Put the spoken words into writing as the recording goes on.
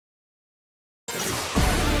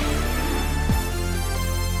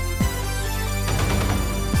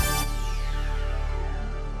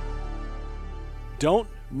Don't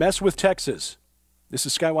mess with Texas. This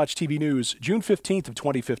is Skywatch TV News, June 15th of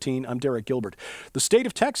 2015. I'm Derek Gilbert. The state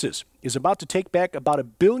of Texas is about to take back about $1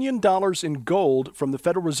 billion in gold from the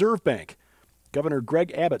Federal Reserve Bank. Governor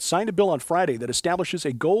Greg Abbott signed a bill on Friday that establishes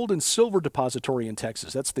a gold and silver depository in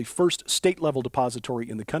Texas. That's the first state-level depository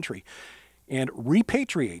in the country, and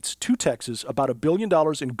repatriates to Texas about $1 billion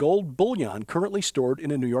in gold bullion currently stored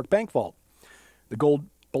in a New York bank vault. The gold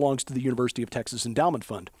belongs to the University of Texas Endowment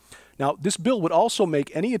Fund. Now, this bill would also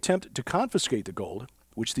make any attempt to confiscate the gold,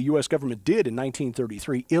 which the U.S. government did in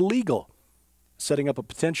 1933, illegal, setting up a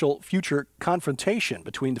potential future confrontation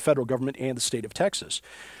between the federal government and the state of Texas.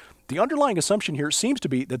 The underlying assumption here seems to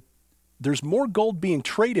be that there's more gold being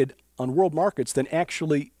traded on world markets than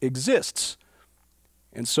actually exists.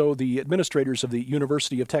 And so the administrators of the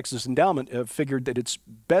University of Texas Endowment have figured that it's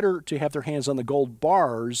better to have their hands on the gold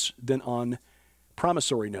bars than on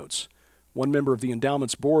promissory notes. One member of the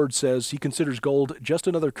endowment's board says he considers gold just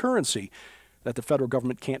another currency that the federal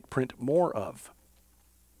government can't print more of.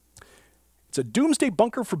 It's a doomsday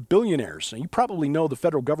bunker for billionaires. Now, you probably know the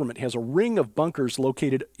federal government has a ring of bunkers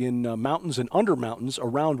located in mountains and under mountains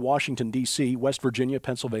around Washington, D.C., West Virginia,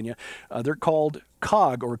 Pennsylvania. They're called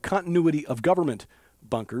COG, or Continuity of Government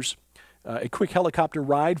bunkers. A quick helicopter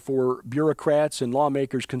ride for bureaucrats and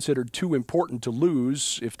lawmakers considered too important to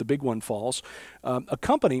lose if the big one falls. A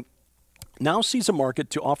company now sees a market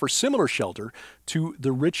to offer similar shelter to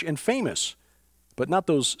the rich and famous, but not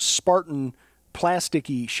those Spartan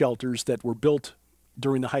plasticky shelters that were built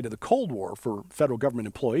during the height of the Cold War for federal government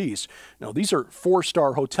employees. Now, these are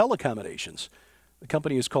four-star hotel accommodations. The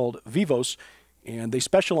company is called Vivos, and they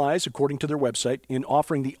specialize, according to their website, in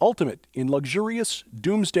offering the ultimate in luxurious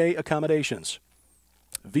doomsday accommodations.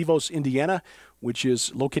 Vivos, Indiana, which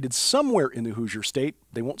is located somewhere in the Hoosier State,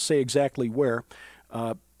 they won't say exactly where,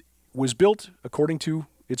 was built, according to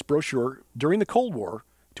its brochure, during the Cold War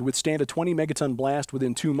to withstand a 20-megaton blast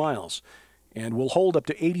within 2 miles, and will hold up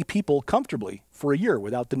to 80 people comfortably for a year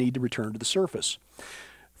without the need to return to the surface.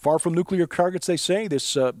 Far from nuclear targets, they say,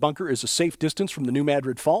 this bunker is a safe distance from the New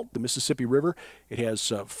Madrid Fault, the Mississippi River. It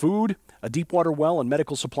has food, a deep water well, and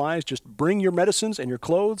medical supplies. Just bring your medicines and your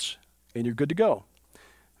clothes, and you're good to go.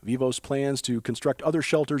 Vivos plans to construct other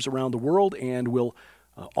shelters around the world and will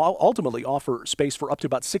ultimately offer space for up to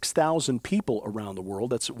about 6,000 people around the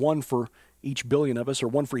world. That's one for each billion of us, or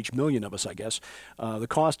one for each million of us, I guess. The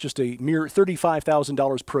cost just a mere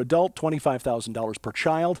 $35,000 per adult, $25,000 per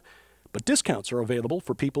child. But discounts are available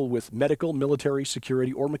for people with medical, military,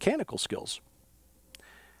 security, or mechanical skills.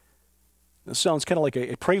 This sounds kind of like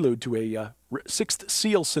a prelude to a sixth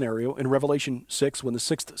seal scenario in Revelation 6, when the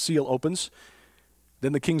sixth seal opens.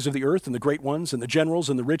 Then the kings of the earth and the great ones and the generals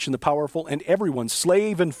and the rich and the powerful and everyone,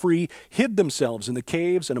 slave and free, hid themselves in the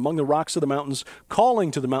caves and among the rocks of the mountains, calling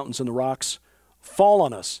to the mountains and the rocks, "Fall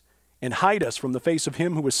on us and hide us from the face of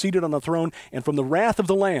him who is seated on the throne and from the wrath of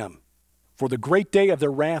the Lamb. For the great day of their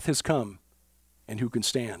wrath has come, and who can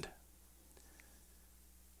stand?"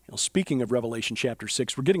 Now, speaking of Revelation chapter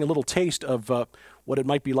 6, we're getting a little taste of what it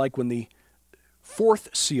might be like when the fourth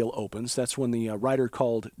seal opens. That's when the rider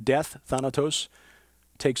called Death, Thanatos,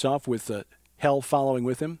 takes off with hell following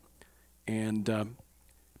with him, and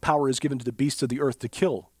power is given to the beasts of the earth to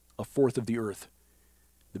kill a fourth of the earth.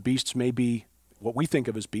 The beasts may be what we think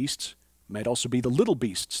of as beasts, might also be the little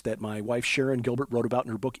beasts that my wife Sharon Gilbert wrote about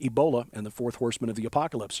in her book Ebola and the Fourth Horseman of the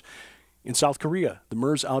Apocalypse. In South Korea, the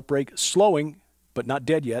MERS outbreak slowing, but not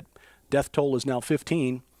dead yet. Death toll is now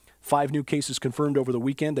 15. 5 new cases confirmed over the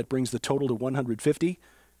weekend. That brings the total to 150.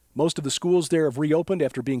 Most of the schools there have reopened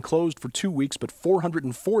after being closed for 2 weeks, but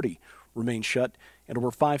 440 remain shut, and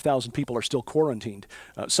over 5,000 people are still quarantined.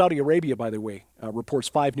 Saudi Arabia, by the way, reports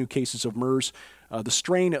 5 new cases of MERS, the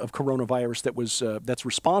strain of coronavirus that's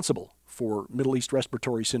responsible for Middle East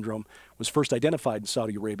respiratory syndrome was first identified in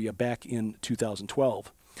Saudi Arabia back in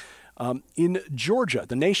 2012. In Georgia,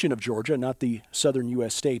 the nation of Georgia, not the southern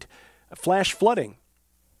U.S. state, flash flooding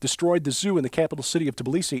destroyed the zoo in the capital city of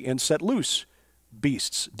Tbilisi and set loose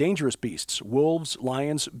beasts, dangerous beasts, wolves,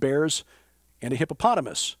 lions, bears, and a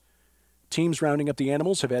hippopotamus. Teams rounding up the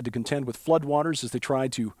animals have had to contend with floodwaters as they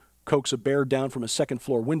tried to coax a bear down from a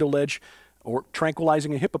second-floor window ledge, or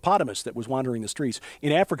tranquilizing a hippopotamus that was wandering the streets.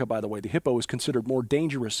 In Africa, by the way, the hippo is considered more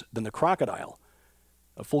dangerous than the crocodile.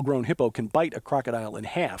 A full-grown hippo can bite a crocodile in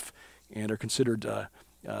half and are considered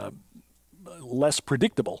less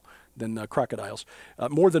predictable than crocodiles.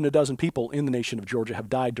 More than a dozen people in the nation of Georgia have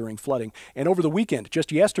died during flooding. And over the weekend,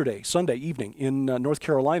 just yesterday, Sunday evening, in North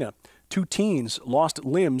Carolina, 2 teens lost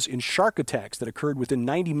limbs in shark attacks that occurred within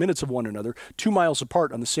 90 minutes of one another, 2 miles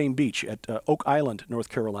apart on the same beach at Oak Island, North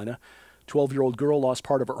Carolina. 12-year-old girl lost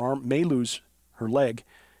part of her arm, may lose her leg,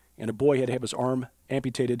 and a boy had to have his arm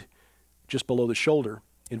amputated just below the shoulder.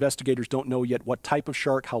 Investigators don't know yet what type of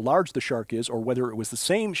shark, how large the shark is, or whether it was the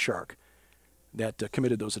same shark that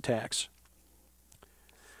committed those attacks.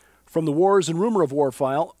 From the Wars and Rumor of War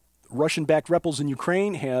file, Russian-backed rebels in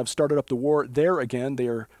Ukraine have started up the war there again. They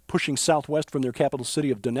are pushing southwest from their capital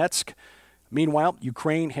city of Donetsk. Meanwhile,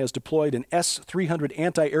 Ukraine has deployed an S-300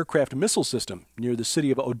 anti-aircraft missile system near the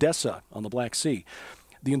city of Odessa on the Black Sea.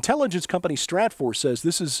 The intelligence company Stratfor says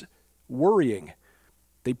this is worrying.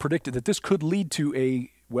 They predicted that this could lead to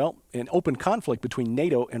an open conflict between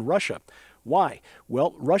NATO and Russia. Why?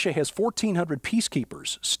 Well, Russia has 1,400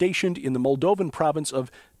 peacekeepers stationed in the Moldovan province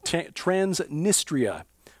of Transnistria,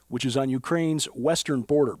 which is on Ukraine's western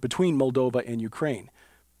border between Moldova and Ukraine.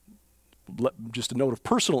 Just a note of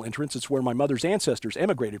personal interest, it's where my mother's ancestors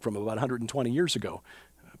emigrated from about 120 years ago.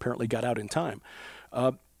 Apparently got out in time.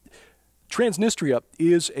 Transnistria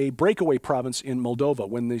is a breakaway province in Moldova.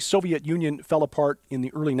 When the Soviet Union fell apart in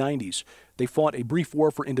the early 90s, they fought a brief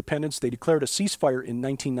war for independence. They declared a ceasefire in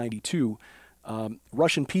 1992.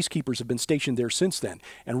 Russian peacekeepers have been stationed there since then,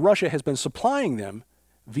 and Russia has been supplying them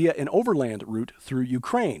via an overland route through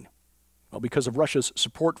Ukraine. Well, because of Russia's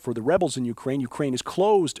support for the rebels in Ukraine, Ukraine has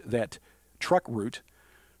closed that truck route,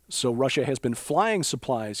 so Russia has been flying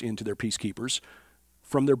supplies into their peacekeepers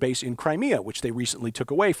from their base in Crimea, which they recently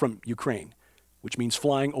took away from Ukraine, which means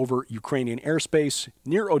flying over Ukrainian airspace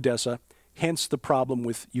near Odessa, hence the problem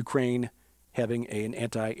with Ukraine having an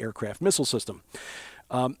anti-aircraft missile system.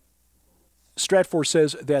 Stratfor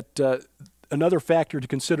says that another factor to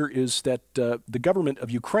consider is that the government of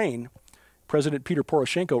Ukraine, President Peter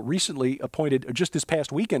Poroshenko, recently appointed, just this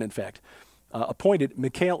past weekend in fact, appointed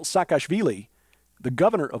Mikhail Saakashvili, the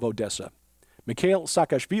governor of Odessa. Mikhail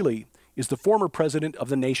Saakashvili is the former president of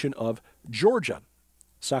the nation of Georgia.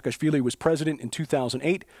 Saakashvili was president in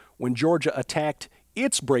 2008 when Georgia attacked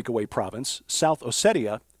its breakaway province, South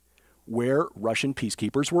Ossetia, where Russian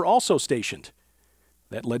peacekeepers were also stationed.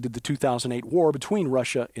 That led to the 2008 war between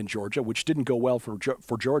Russia and Georgia, which didn't go well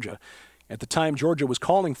for Georgia. At the time, Georgia was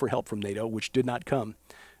calling for help from NATO, which did not come.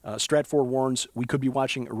 Stratfor warns we could be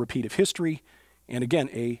watching a repeat of history and, again,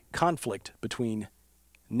 a conflict between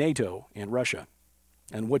NATO and Russia,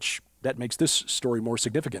 and that makes this story more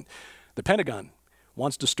significant. The Pentagon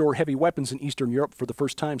wants to store heavy weapons in Eastern Europe for the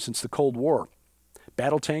first time since the Cold War.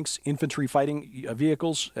 Battle tanks, infantry fighting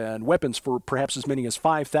vehicles, and weapons for perhaps as many as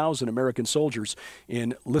 5,000 American soldiers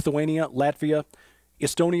in Lithuania, Latvia,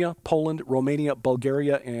 Estonia, Poland, Romania,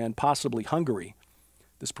 Bulgaria, and possibly Hungary.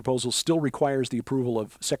 This proposal still requires the approval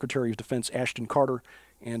of Secretary of Defense Ashton Carter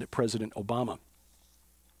and President Obama.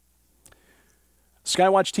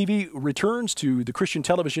 Skywatch TV returns to the Christian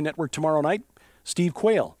Television Network tomorrow night. Steve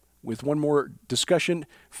Quayle with one more discussion,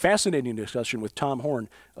 fascinating discussion with Tom Horn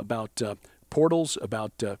about portals,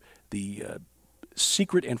 about the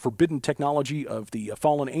secret and forbidden technology of the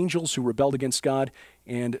fallen angels who rebelled against God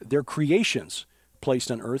and their creations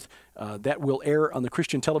placed on earth. That will air on the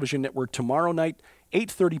Christian Television Network tomorrow night,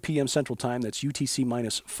 8:30 p.m. Central Time. That's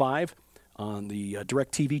UTC-5 on the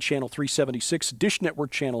DirecTV Channel 376, Dish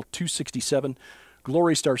Network Channel 267,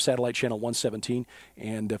 Glory Star Satellite Channel 117.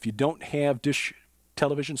 And if you don't have Dish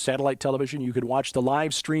television, satellite television, you can watch the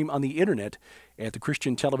live stream on the internet at the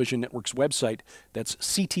Christian Television Network's website. That's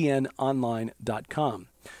ctnonline.com.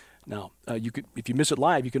 Now, if you miss it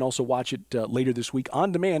live, you can also watch it later this week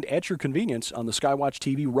on demand at your convenience on the Skywatch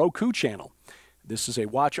TV Roku channel. This is a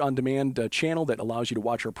watch-on-demand channel that allows you to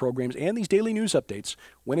watch our programs and these daily news updates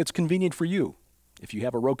when it's convenient for you. If you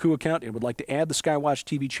have a Roku account and would like to add the Skywatch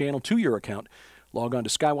TV channel to your account, log on to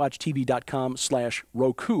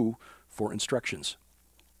skywatchtv.com/Roku for instructions.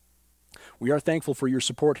 We are thankful for your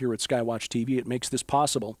support here at Skywatch TV. It makes this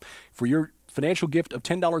possible. For your financial gift of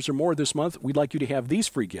 $10 or more this month, we'd like you to have these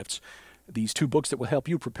free gifts, these 2 books that will help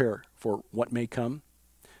you prepare for what may come.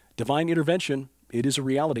 Divine Intervention, It is a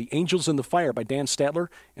Reality. Angels in the Fire by Dan Statler,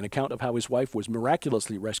 an account of how his wife was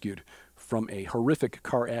miraculously rescued from a horrific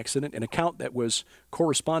car accident, an account that was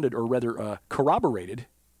corroborated,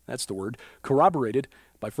 that's the word, corroborated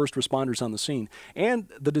by first responders on the scene. And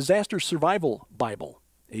the Disaster Survival Bible,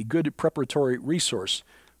 a good preparatory resource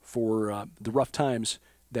for the rough times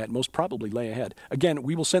that most probably lay ahead. Again,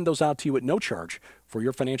 we will send those out to you at no charge for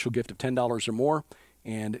your financial gift of $10 or more,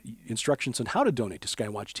 and instructions on how to donate to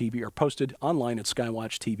Skywatch TV are posted online at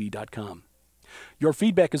skywatchtv.com. Your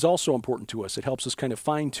feedback is also important to us. It helps us kind of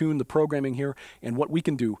fine-tune the programming here and what we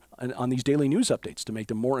can do on these daily news updates to make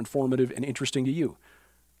them more informative and interesting to you.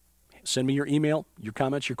 Send me your email, your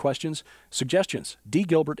comments, your questions, suggestions,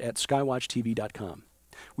 dgilbert@skywatchtv.com.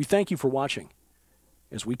 We thank you for watching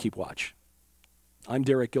as we keep watch. I'm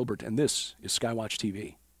Derek Gilbert, and this is Skywatch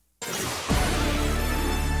TV.